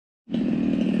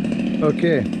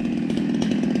Okay,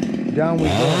 down we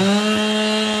go.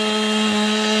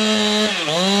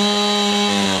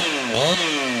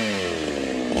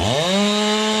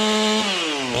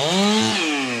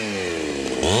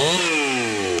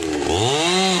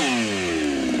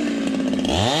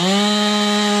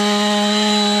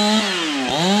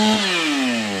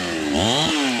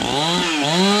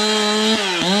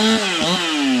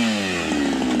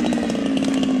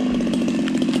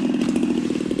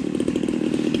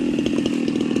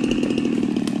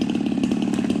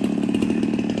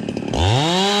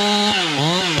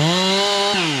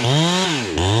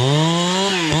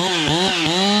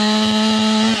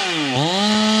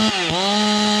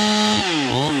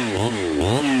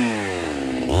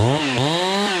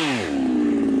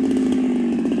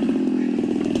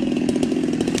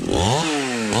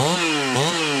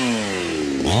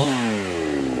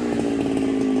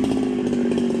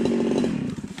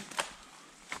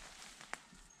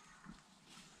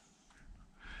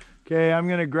 Okay, I'm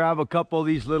gonna grab a couple of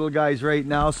these little guys right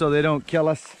now so they don't kill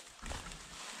us.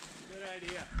 Good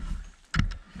idea.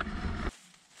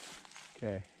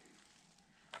 Okay.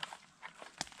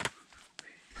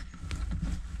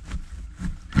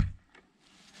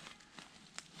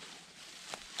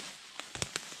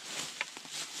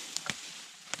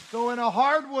 So in a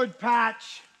hardwood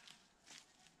patch,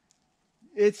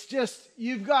 it's just,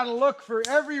 you've got to look for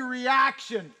every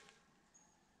reaction.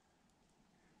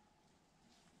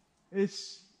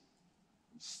 It's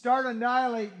start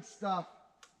annihilating stuff.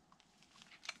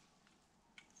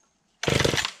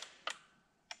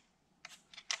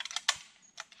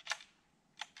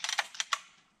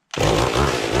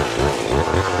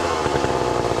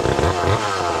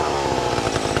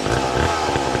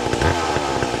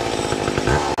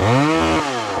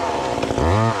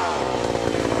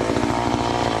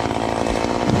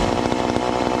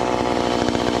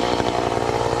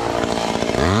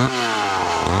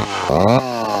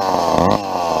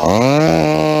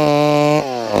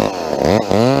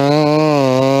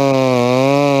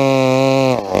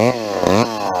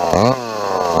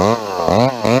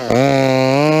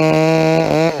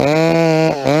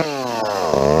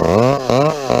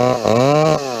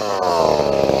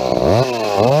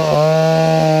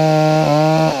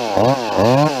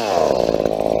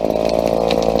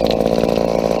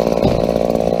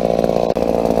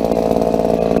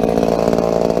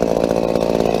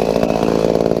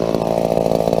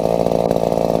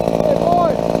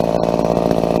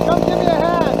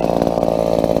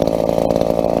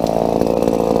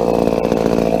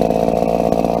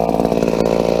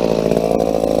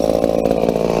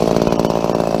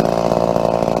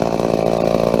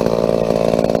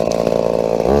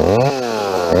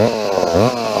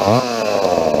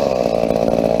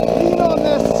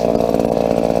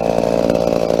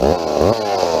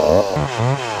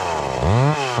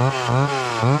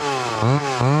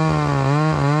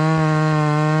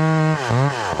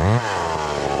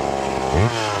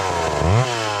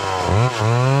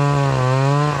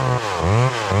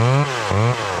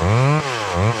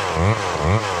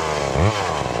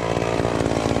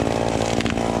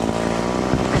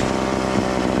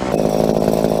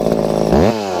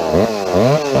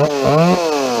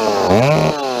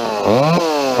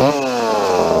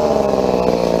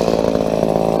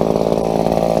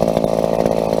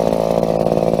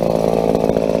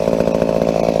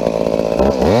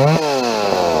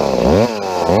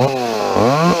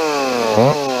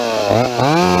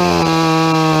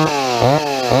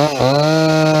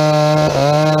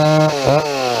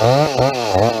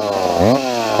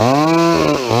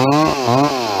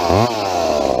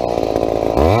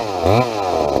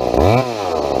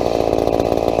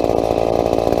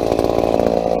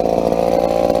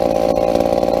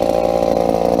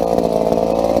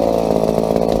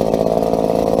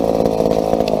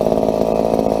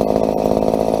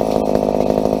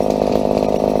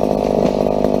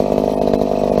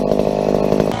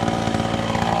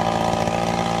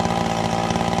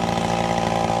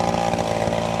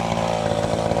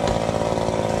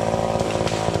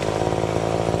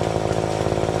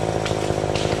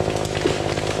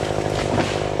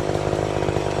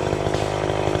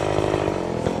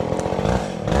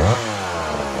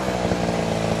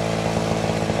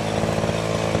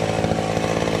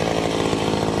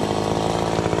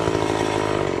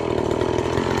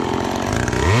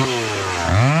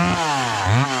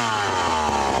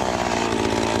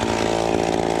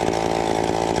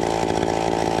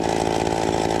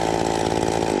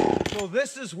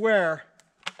 This is where,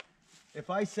 if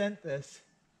I sent this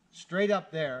straight up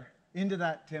there into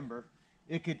that timber,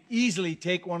 it could easily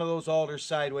take one of those alders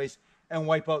sideways and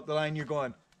wipe out the line. You're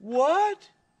going, what?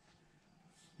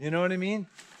 You know what I mean?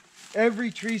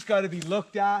 Every tree's got to be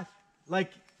looked at.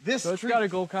 Like this So it's tree. got to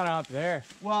go kind of up there.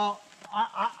 Well,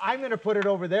 I'm going to put it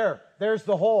over there. There's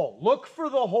the hole. Look for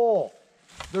the hole.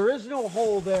 There is no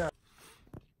hole there.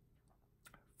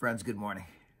 Friends, good morning.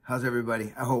 How's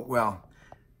everybody? I hope well.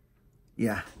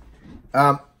 Yeah.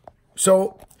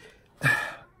 So,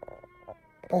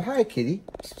 oh, hi, kitty.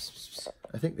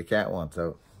 I think the cat wants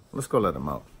out. Let's go let him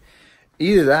out.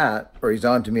 Either that, or he's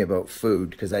on to me about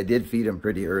food, because I did feed him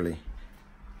pretty early.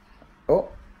 Oh,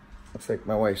 looks like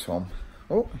my wife's home.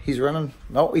 Oh, he's running.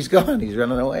 No, he's gone. He's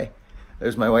running away.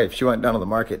 There's my wife. She went down to the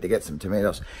market to get some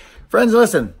tomatoes. Friends,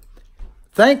 listen.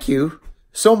 Thank you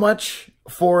so much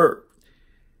for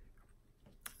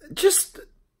just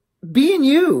being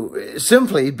you,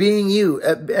 simply being you,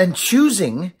 and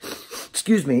choosing,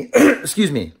 excuse me,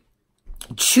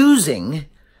 choosing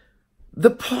the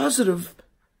positive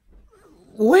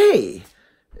way.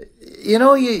 You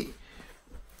know,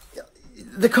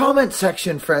 the comment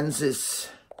section, friends, is,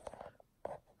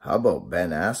 how about Ben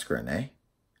Askren, eh?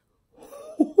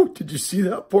 Did you see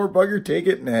that poor bugger take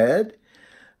it in the head?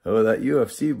 Oh, that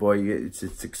UFC boy, it's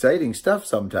exciting stuff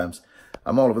sometimes.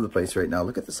 I'm all over the place right now.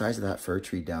 Look at the size of that fir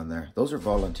tree down there. Those are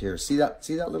volunteers. See that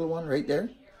little one right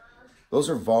there? Those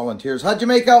are volunteers. How'd you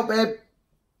make out, babe?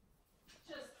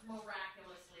 Just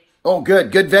miraculously. Oh,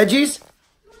 good. Good veggies?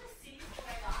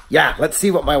 Yeah, let's see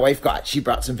what my wife got. She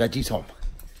brought some veggies home.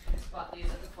 Bought these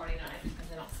at the 49 because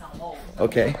they don't sell whole.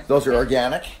 Okay, those are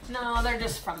organic. No, they're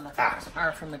just from the farm,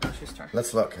 or from the grocery store.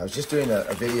 Let's look. I was just doing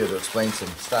a video to explain some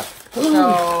stuff. So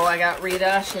I got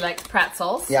Rita. She likes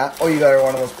pretzels. Yeah. Oh, you got her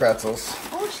one of those pretzels.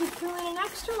 Oh, she threw in an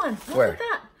extra one. Look Where? at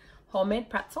that. Homemade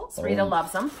pretzels. Rita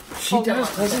loves them. She Hold them does,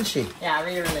 up. doesn't she? Yeah,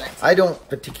 Rita really likes them. I don't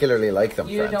particularly like them,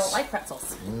 You friends. don't like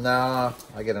pretzels. Nah,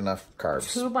 I get enough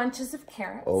carbs. 2 bunches of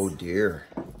carrots. Oh, dear.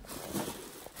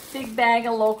 Big bag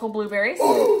of local blueberries.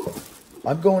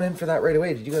 I'm going in for that right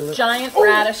away. Did you get a little... Giant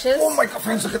radishes. Oh, my God,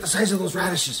 friends, look at the size of those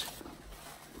radishes.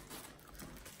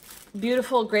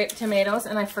 Beautiful grape tomatoes.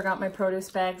 And I forgot my produce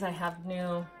bags. I have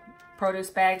new produce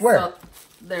bags. Where? So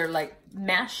they're like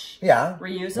mesh. Yeah.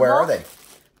 Reusable. Where are they?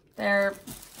 They're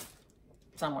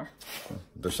somewhere.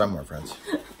 They're somewhere, friends.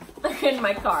 They're in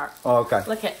my car. Oh, okay.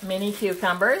 Look at mini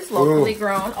cucumbers, locally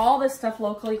grown. All this stuff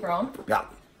locally grown. Yeah.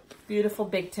 Beautiful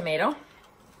big tomato.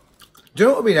 Do you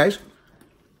know what would be nice?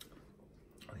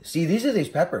 See, these are these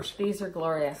peppers. These are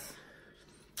glorious.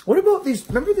 What about these?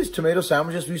 Remember these tomato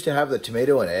sandwiches? We used to have the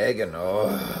tomato and egg and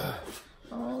oh.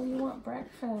 Oh, you want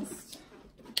breakfast?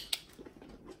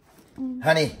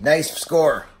 Honey, nice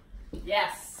score.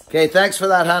 Yes. Okay, thanks for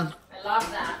that, hon. I love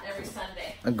that every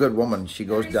Sunday. A good woman. She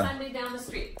goes Every down. Sunday down the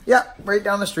street. Yeah, right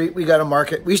down the street. We got a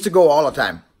market. We used to go all the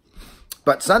time.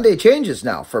 But Sunday changes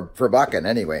now for Buckin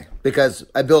anyway. Because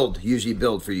I usually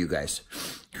build for you guys.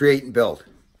 Create and build.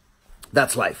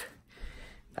 That's life.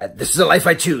 This is a life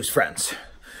I choose, friends.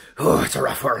 Oh, it's a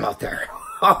rough world out there.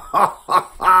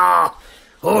 Oh,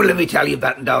 let me tell you,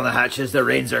 batten down the hatches. The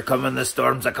rains are coming. The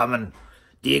storms are coming.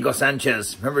 Diego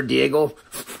Sanchez. Remember Diego?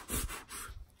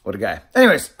 What a guy.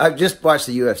 Anyways, I've just watched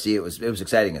the UFC. It was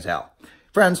exciting as hell.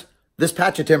 Friends, this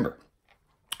patch of timber,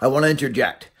 I want to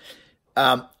interject.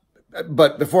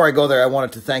 But before I go there, I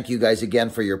wanted to thank you guys again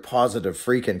for your positive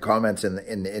freaking comments in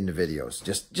the videos.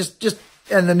 Just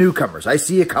and the newcomers. I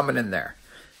see you coming in there.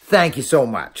 Thank you so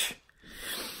much.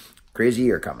 Crazy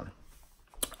year coming.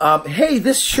 Hey,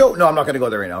 this show... No, I'm not going to go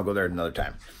there right now. I'll go there another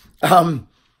time.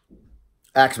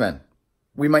 Axemen.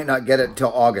 We might not get it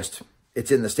until August.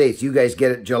 It's in the States. You guys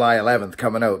get it July 11th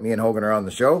coming out. Me and Hogan are on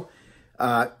the show.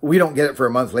 We don't get it for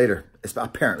a month later,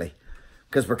 apparently,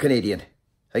 because we're Canadian.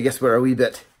 I guess we're a wee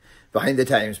bit behind the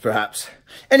times, perhaps.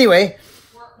 Anyway.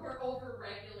 We're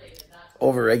over-regulated.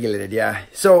 Over-regulated, yeah.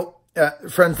 So,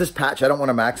 friends, this patch, I don't want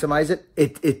to maximize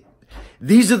it.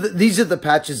 These are the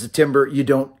patches of timber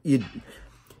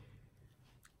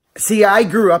see, I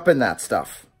grew up in that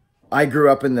stuff. I grew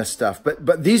up in this stuff,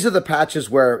 but these are the patches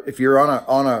where if you're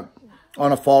on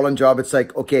a fallen job, it's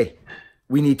like, okay,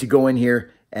 we need to go in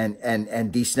here and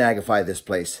desnagify this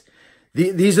place.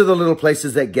 These are the little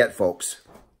places that get folks.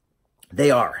 They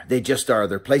just are.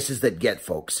 They're places that get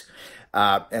folks.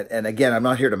 And again, I'm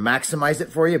not here to maximize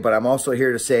it for you, but I'm also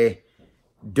here to say,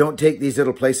 don't take these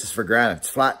little places for granted.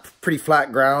 It's pretty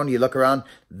flat ground. You look around,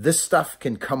 this stuff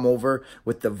can come over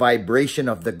with the vibration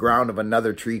of the ground of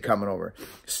another tree coming over.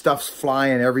 Stuff's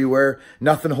flying everywhere.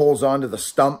 Nothing holds on to the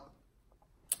stump.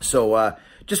 So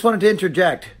just wanted to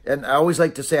interject. And I always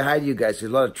like to say hi to you guys.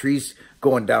 There's a lot of trees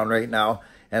going down right now.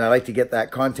 And I like to get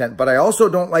that content. But I also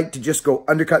don't like to just go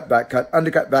undercut, back cut,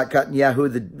 and yahoo,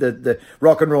 the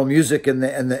rock and roll music and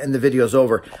the video's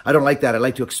over. I don't like that. I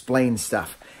like to explain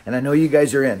stuff. And I know you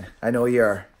guys are in. I know you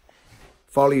are.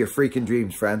 Follow your freaking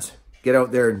dreams, friends. Get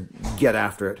out there and get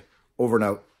after it. Over and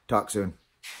out. Talk soon.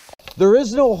 There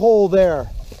is no hole there.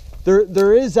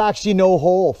 There is actually no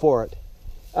hole for it.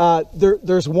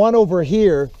 There's one over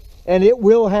here, and it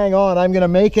will hang on. I'm gonna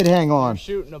make it hang on. You're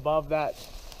shooting above that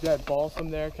dead balsam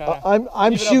there, kind of.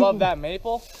 I'm shooting above that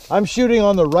maple. I'm shooting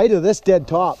on the right of this dead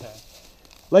top. Okay.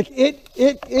 Like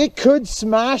it could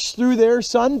smash through there,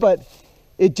 son, but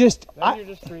it just. Then you're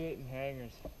just creating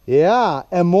hangers. Yeah,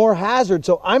 and more hazard.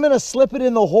 So I'm gonna slip it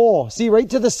in the hole. See, right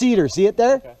to the cedar. See it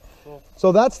there? Okay, cool.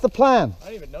 So that's the plan. I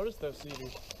didn't even notice those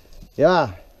cedars.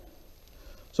 Yeah.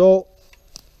 So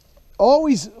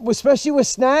always, especially with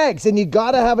snags, and you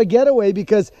gotta have a getaway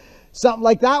because something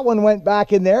like that one went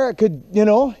back in there. It could, you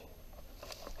know.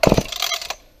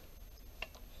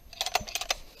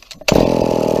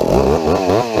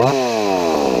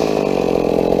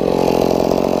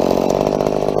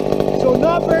 So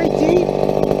not very deep.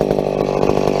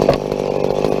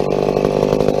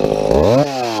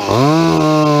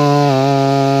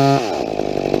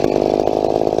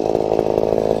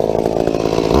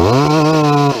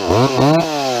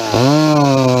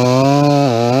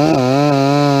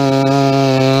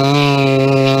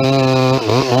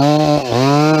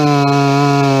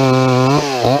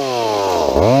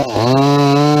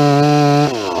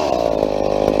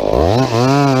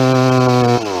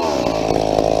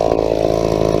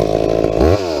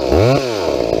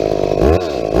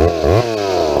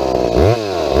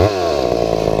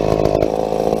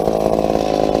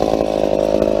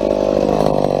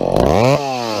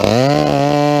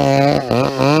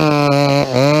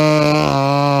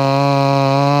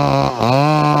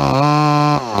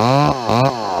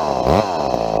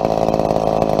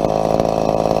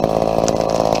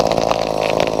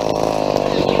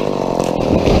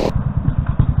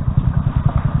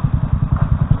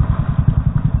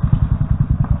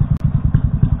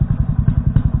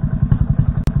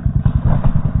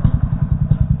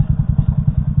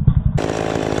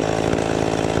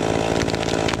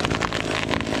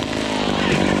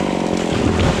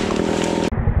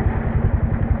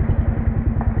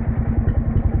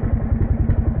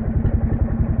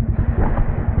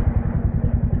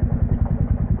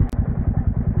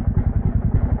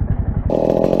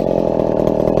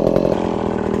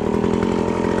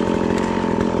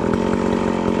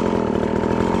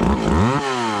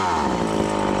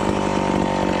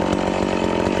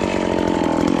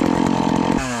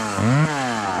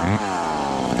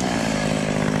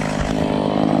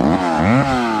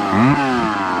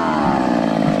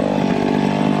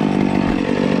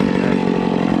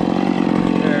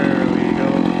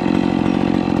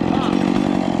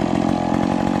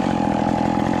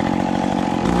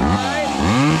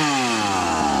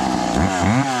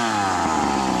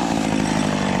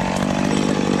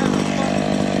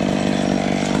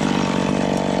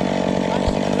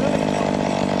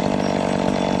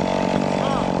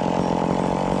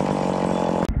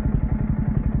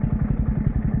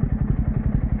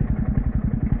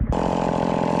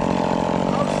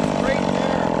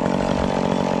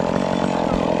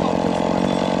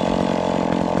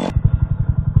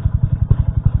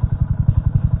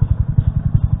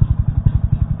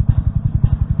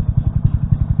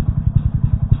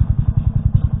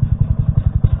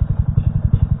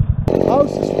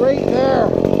 House is right there.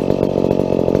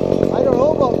 I don't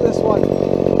know about this one.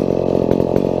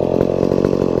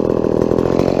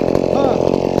 Huh.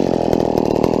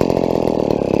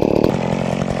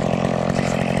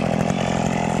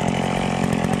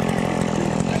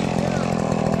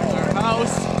 There's our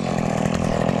house.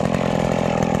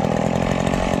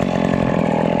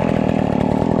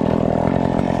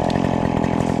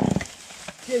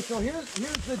 Okay, so here's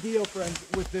the deal, friends,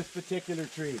 with this particular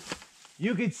tree.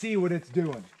 You could see what it's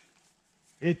doing.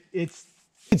 You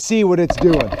could see what it's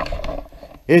doing.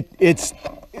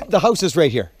 The house is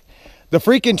right here. The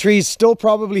freaking tree's still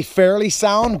probably fairly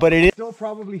sound, but it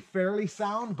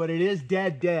is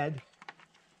dead.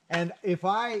 And if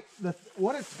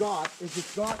what it's got is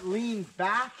it's got leaned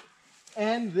back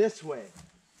and this way.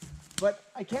 But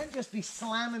I can't just be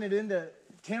slamming it into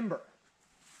timber.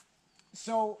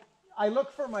 So I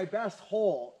look for my best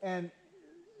hole, and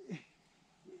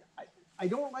I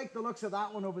don't like the looks of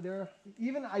that one over there.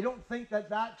 Even I don't think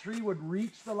that tree would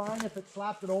reach the line if it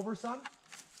slapped it over, son.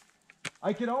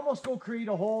 I could almost go create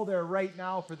a hole there right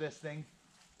now for this thing,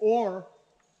 or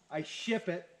I ship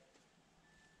it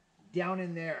down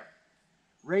in there.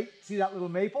 Right, see that little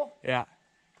maple? Yeah.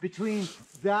 Between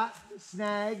that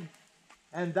snag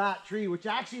and that tree, which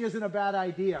actually isn't a bad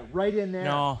idea, right in there.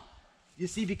 No. You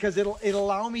see, because it'll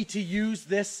allow me to use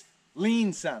this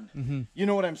lean, son. You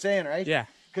know what I'm saying, right? Yeah.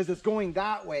 Because it's going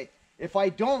that way. If I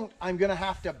don't, I'm gonna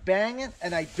have to bang it,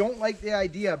 and I don't like the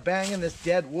idea of banging this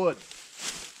dead wood.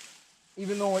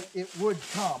 Even though it would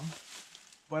come.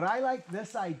 But I like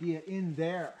this idea in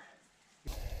there.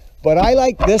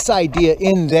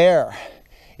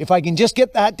 If I can just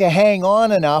get that to hang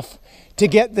on enough to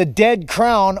get the dead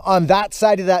crown on that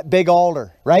side of that big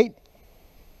alder, right?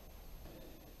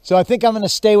 So I think I'm gonna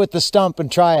stay with the stump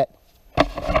and try it.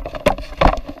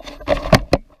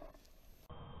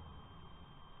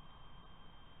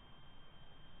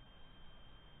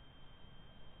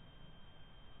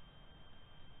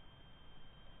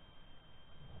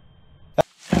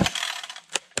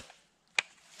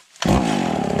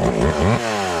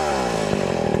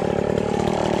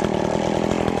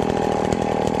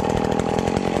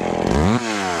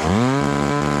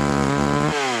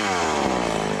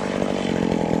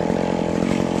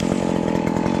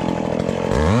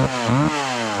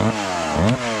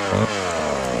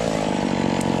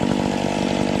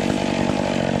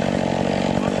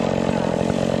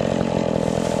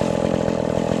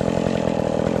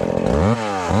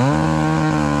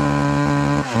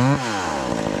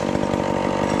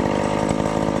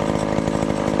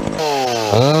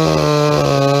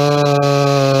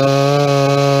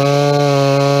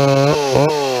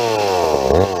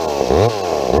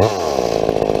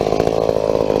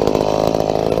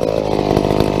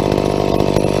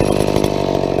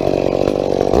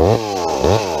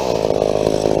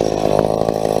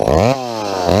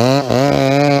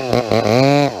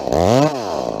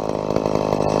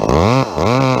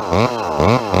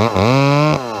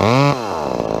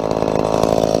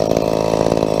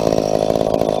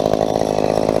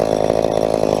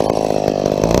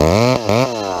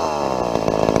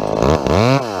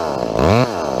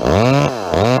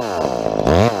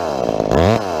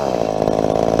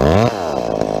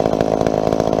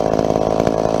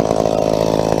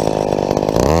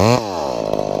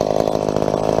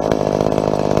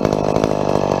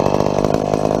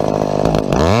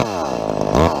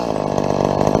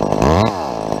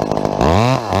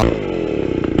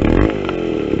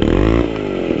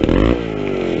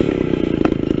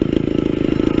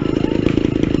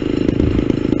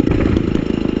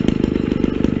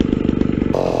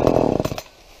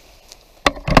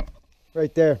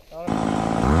 Right there.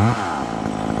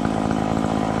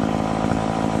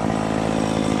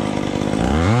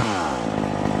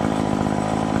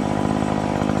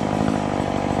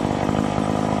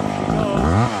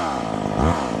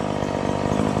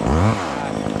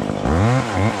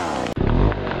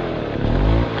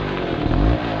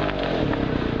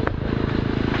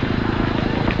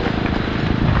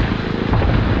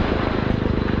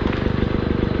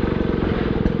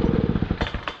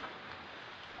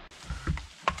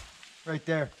 Right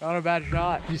there. Not a bad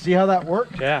shot. You see how that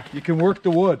worked? Yeah. You can work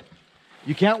the wood.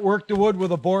 You can't work the wood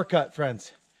with a bore cut,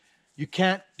 friends. You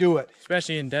can't do it.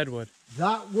 Especially in deadwood.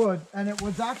 That wood, and it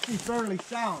was actually fairly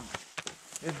sound.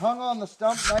 It hung on the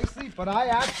stump nicely, but I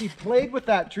actually played with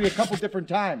that tree a couple different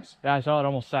times. Yeah, I saw it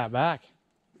almost sat back.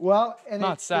 Well, and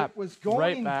Not sat it was going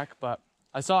right back, but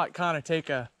I saw it kind of take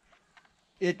a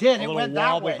It did. It little went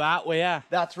that wobble way. that way, yeah.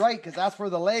 That's right, because that's where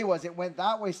the lay was. It went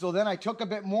that way, so then I took a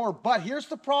bit more. But here's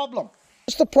the problem.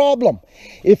 Here's the problem.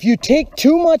 If you take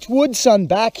too much wood, son,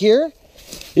 back here,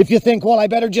 if you think, well, I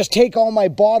better just take all my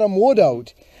bottom wood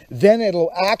out, then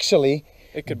it'll actually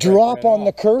drop on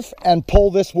the kerf and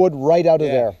pull this wood right out of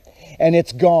there. And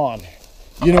it's gone.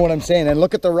 You know what I'm saying? And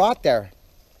look at the rot there.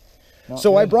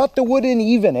 So I brought the wood in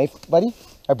even, eh, buddy?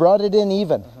 I brought it in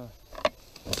even.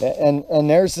 And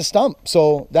there's the stump.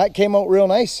 So that came out real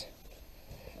nice.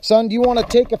 Son, do you want to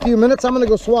take a few minutes? I'm going to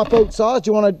go swap out saws. Do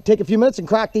you want to take a few minutes and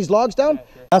crack these logs down? Yeah,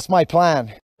 sure. That's my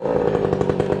plan.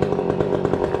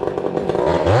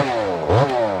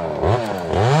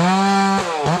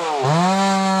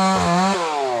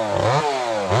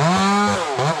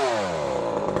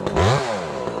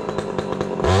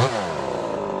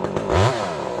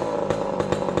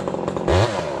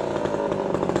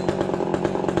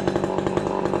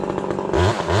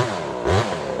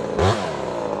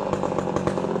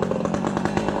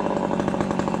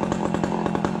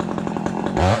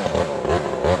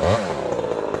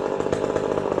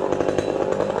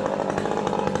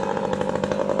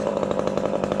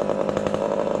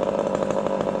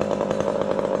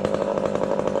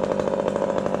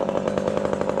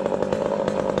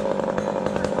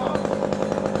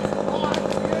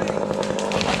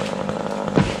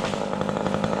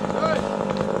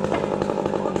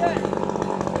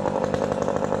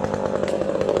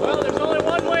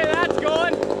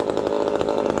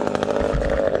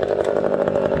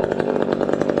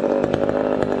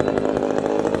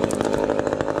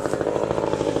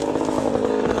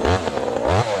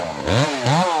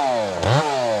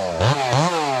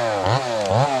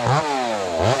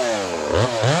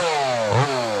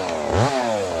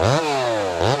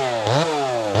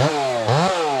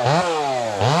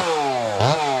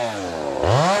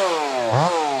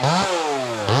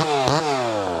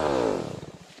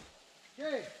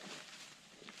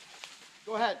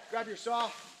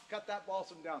 that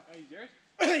balsam down. Oh, he's yours?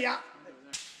 Yeah.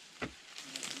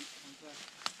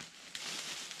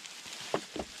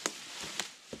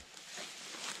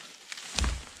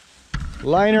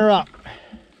 Line her up.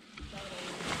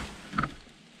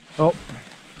 Oh.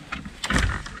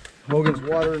 Hogan's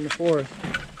watering the forest.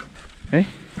 Okay.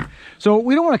 So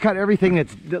we don't want to cut everything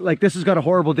that's like this has got a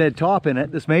horrible dead top in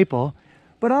it, this maple.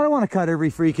 But I don't want to cut every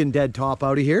freaking dead top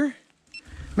out of here.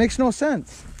 Makes no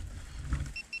sense.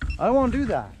 I don't want to do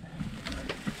that.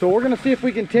 So we're going to see if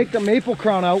we can take the maple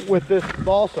crown out with this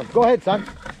balsam. Go ahead, son.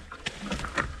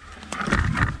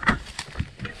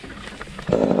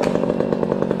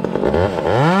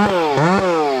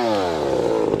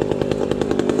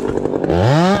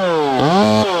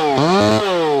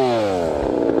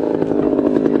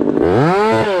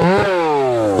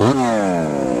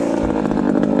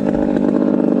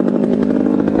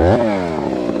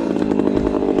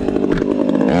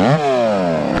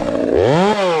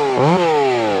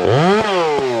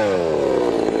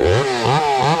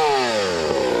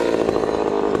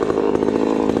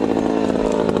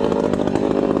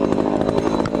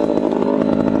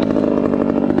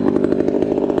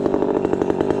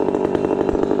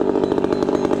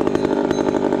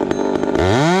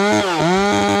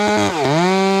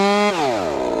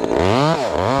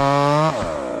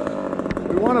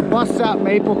 Bust that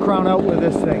maple crown out with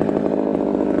this thing.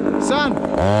 Son!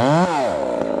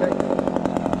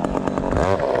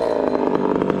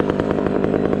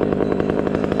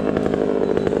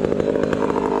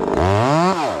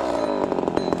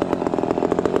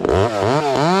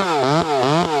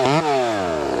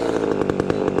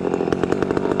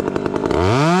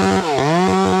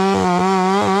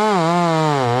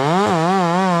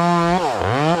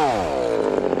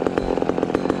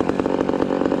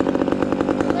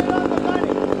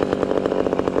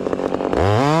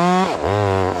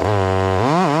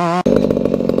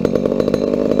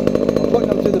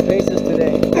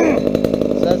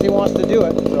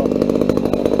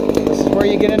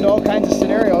 Get into all kinds of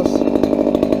scenarios.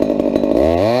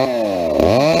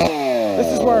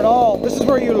 This is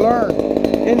where you learn.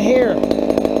 In here.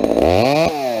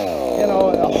 You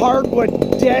know,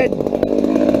 hardwood, dead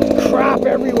crap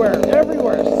everywhere.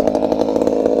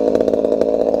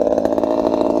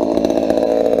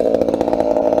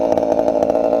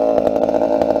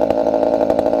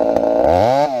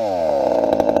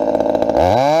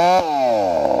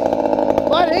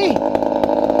 Buddy!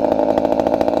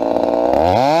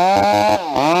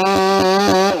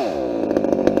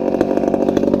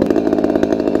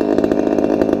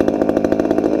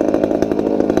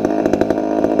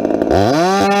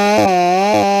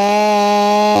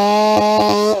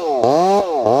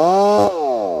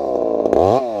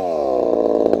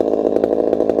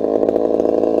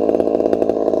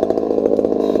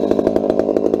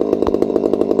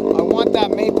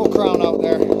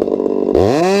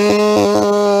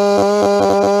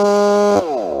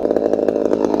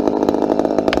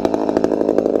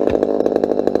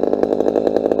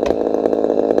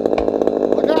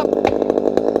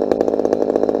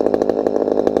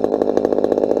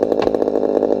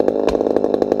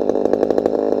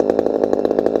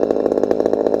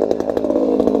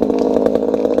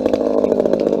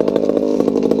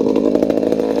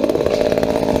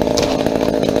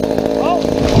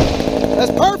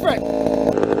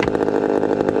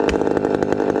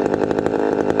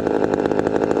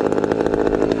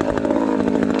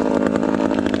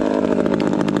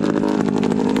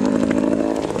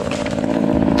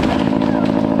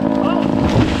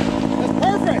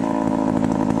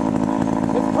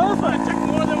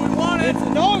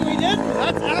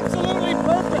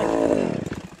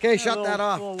 Okay, shut that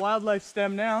off. Little wildlife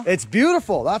stem now. It's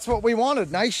beautiful. That's what we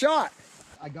wanted. Nice shot.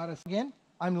 I got us again.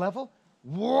 I'm level.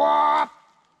 Whoop.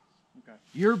 Okay.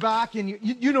 You're back and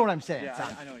you know what I'm saying. Yeah,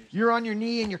 Sam. I know what you're on your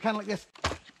knee and you're kind of like this.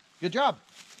 Good job.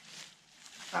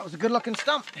 That was a good looking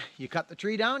stump. You cut the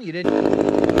tree down. You didn't.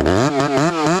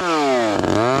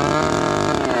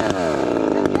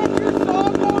 Get your saw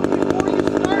going before you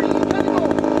start. You gotta go.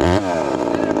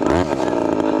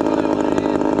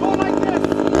 Go like this.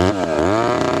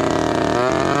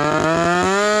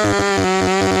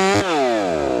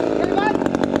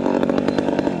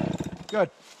 Good.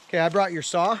 Okay, I brought your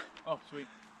saw. Oh, sweet.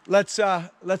 Let's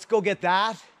go get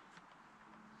that.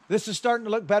 This is starting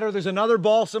to look better. There's another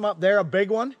balsam up there, a big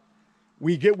one.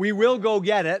 We will go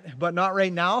get it, but not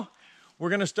right now. We're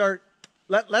gonna start.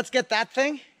 Let's get that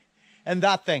thing and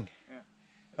that thing. Yeah.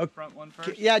 The front one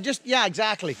first. Yeah,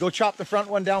 exactly. Go chop the front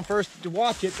one down first to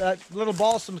watch it. That little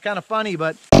balsam's kind of funny,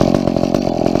 but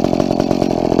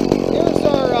here's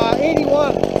our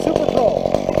 81 Super Pro.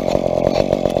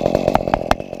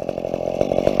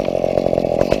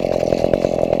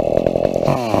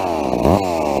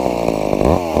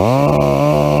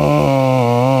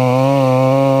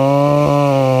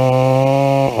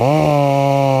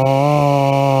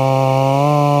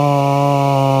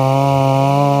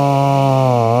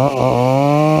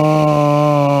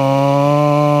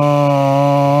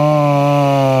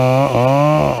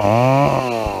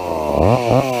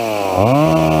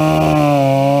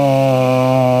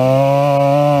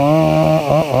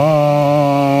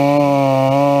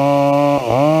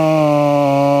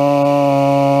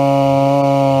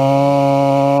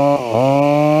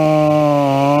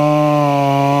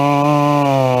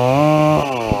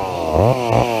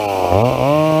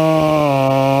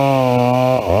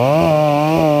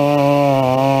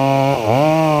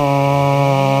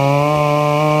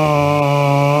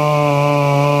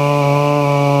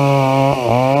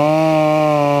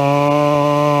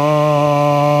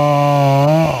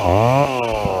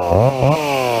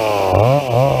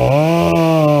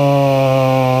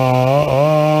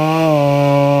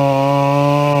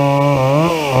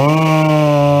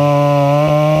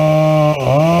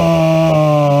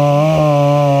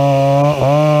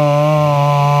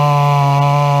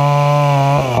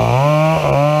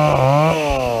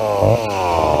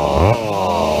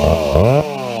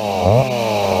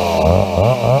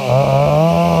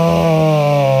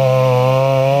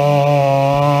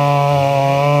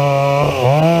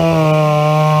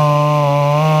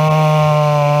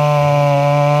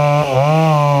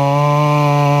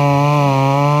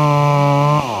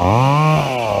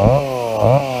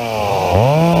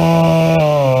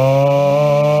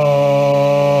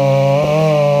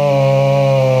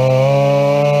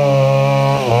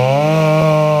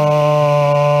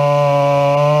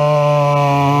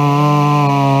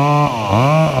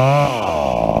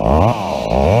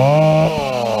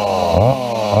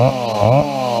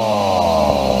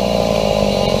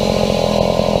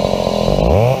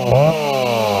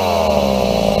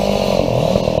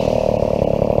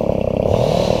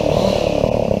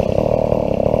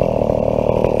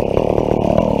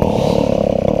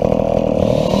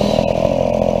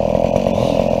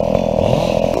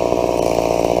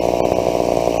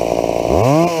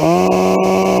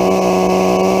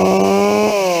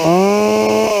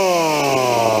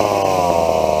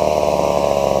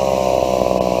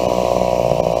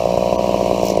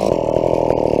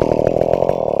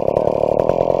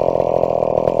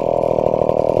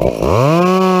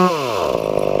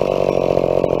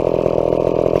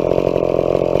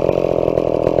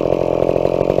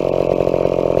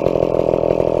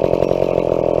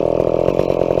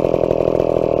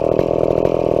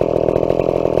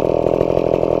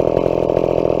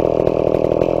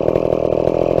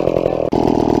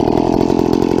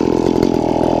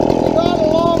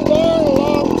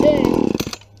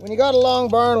 Got a long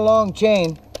bar and a long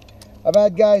chain. I've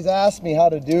had guys ask me how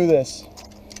to do this.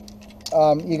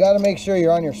 You got to make sure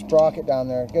you're on your sprocket down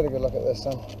there. Get a good look at this,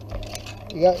 son.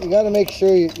 You got to make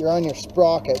sure you're on your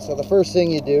sprocket. So the first thing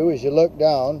you do is you look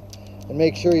down and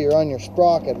make sure you're on your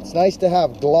sprocket. It's nice to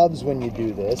have gloves when you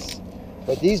do this,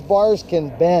 but these bars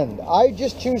can bend. I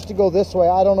just choose to go this way.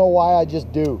 I don't know why, I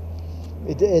just do.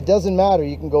 It doesn't matter.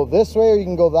 You can go this way or you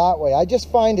can go that way. I just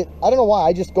find it, I don't know why,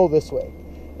 I just go this way.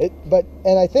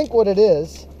 And I think what it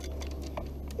is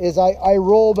I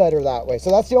roll better that way.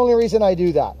 So that's the only reason I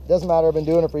do that. Doesn't matter, I've been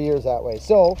doing it for years that way.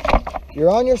 So,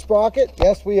 you're on your sprocket?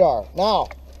 Yes, we are. Now,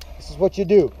 this is what you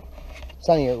do.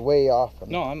 Sonny, you're way off.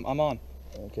 No, I'm on.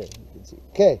 Okay, you can see.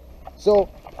 Okay, so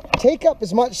take up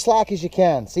as much slack as you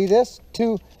can. See this?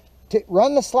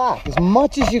 Run the slack as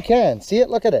much as you can. See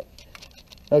it? Look at it.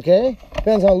 Okay?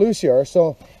 Depends how loose you are.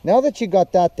 So, now that you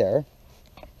got that there,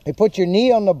 you put your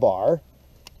knee on the bar,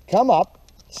 come up,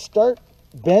 start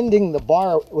bending the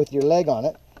bar with your leg on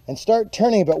it, and start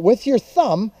turning it, but with your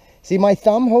thumb. See my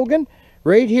thumb, Hogan?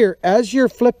 Right here, as you're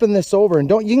flipping this over, and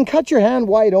you can cut your hand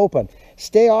wide open.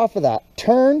 Stay off of that.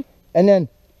 Turn, and then,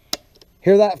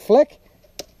 hear that flick?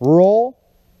 Roll,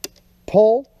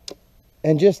 pull,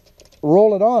 and just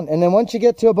roll it on. And then once you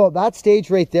get to about that stage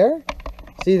right there,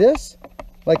 see this?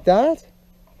 Like that?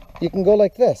 You can go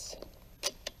like this.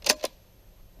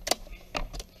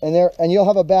 And you'll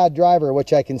have a bad driver,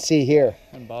 which I can see here.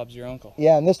 And Bob's your uncle.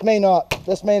 Yeah, and this may not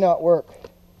work.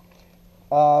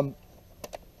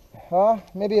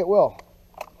 Maybe it will.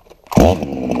 That's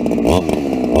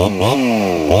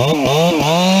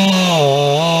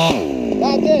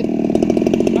it.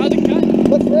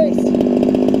 Let's race.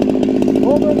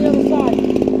 Over on the other side.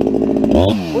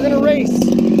 We're gonna race.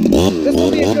 This will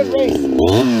be a good race.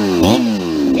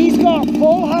 He's got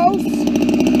full house.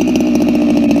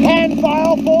 Hand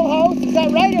file, full house. Is that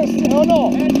right or oh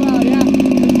no? Hand file, yeah.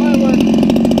 That's my work.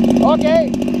 Okay.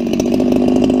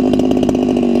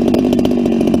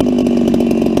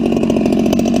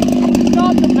 It's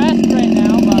not the best right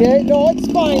now, but Okay, no, it's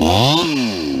fine.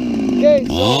 Okay,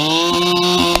 so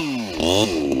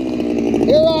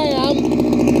here I am.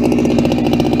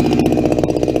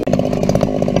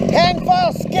 Hand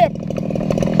file skip.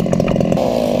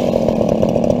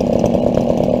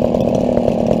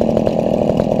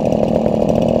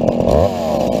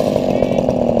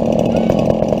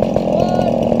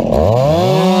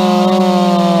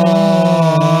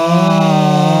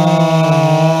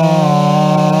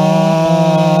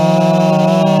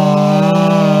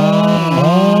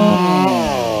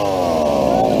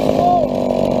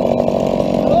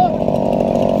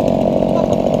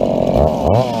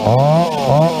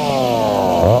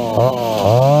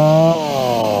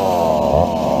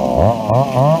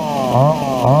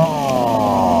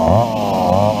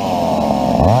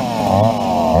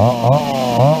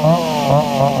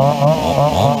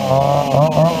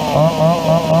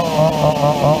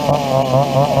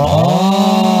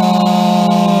 Oh